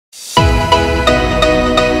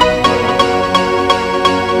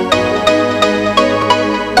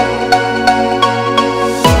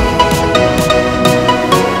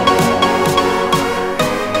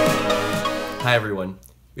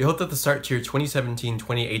We hope that the start to your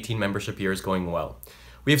 2017-2018 membership year is going well.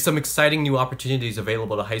 We have some exciting new opportunities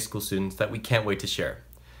available to high school students that we can't wait to share.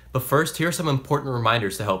 But first, here are some important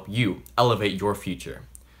reminders to help you elevate your future.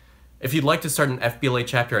 If you'd like to start an FBLA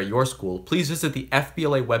chapter at your school, please visit the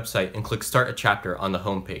FBLA website and click Start a Chapter on the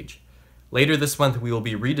homepage. Later this month, we will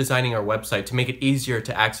be redesigning our website to make it easier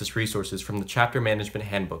to access resources from the Chapter Management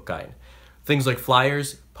Handbook Guide. Things like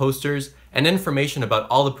flyers, posters, and information about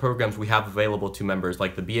all the programs we have available to members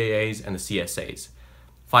like the BAAs and the CSAs.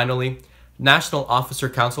 Finally, National Officer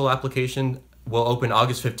Council application will open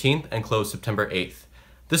August 15th and close September 8th.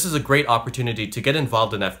 This is a great opportunity to get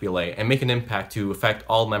involved in FBLA and make an impact to affect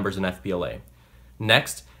all members in FBLA.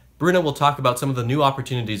 Next, Bruna will talk about some of the new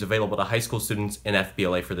opportunities available to high school students in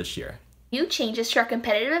FBLA for this year. New changes to our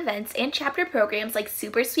competitive events and chapter programs like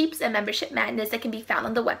Super Sweeps and Membership Madness that can be found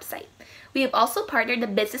on the website. We have also partnered the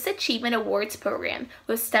Business Achievement Awards program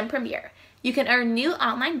with STEM Premier. You can earn new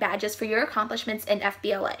online badges for your accomplishments in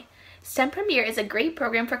FBLA. STEM Premier is a great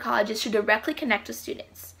program for colleges to directly connect with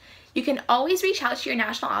students. You can always reach out to your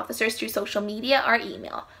national officers through social media or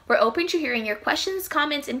email. We're open to hearing your questions,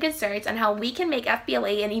 comments, and concerns on how we can make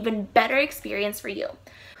FBLA an even better experience for you.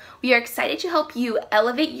 We are excited to help you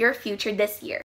elevate your future this year.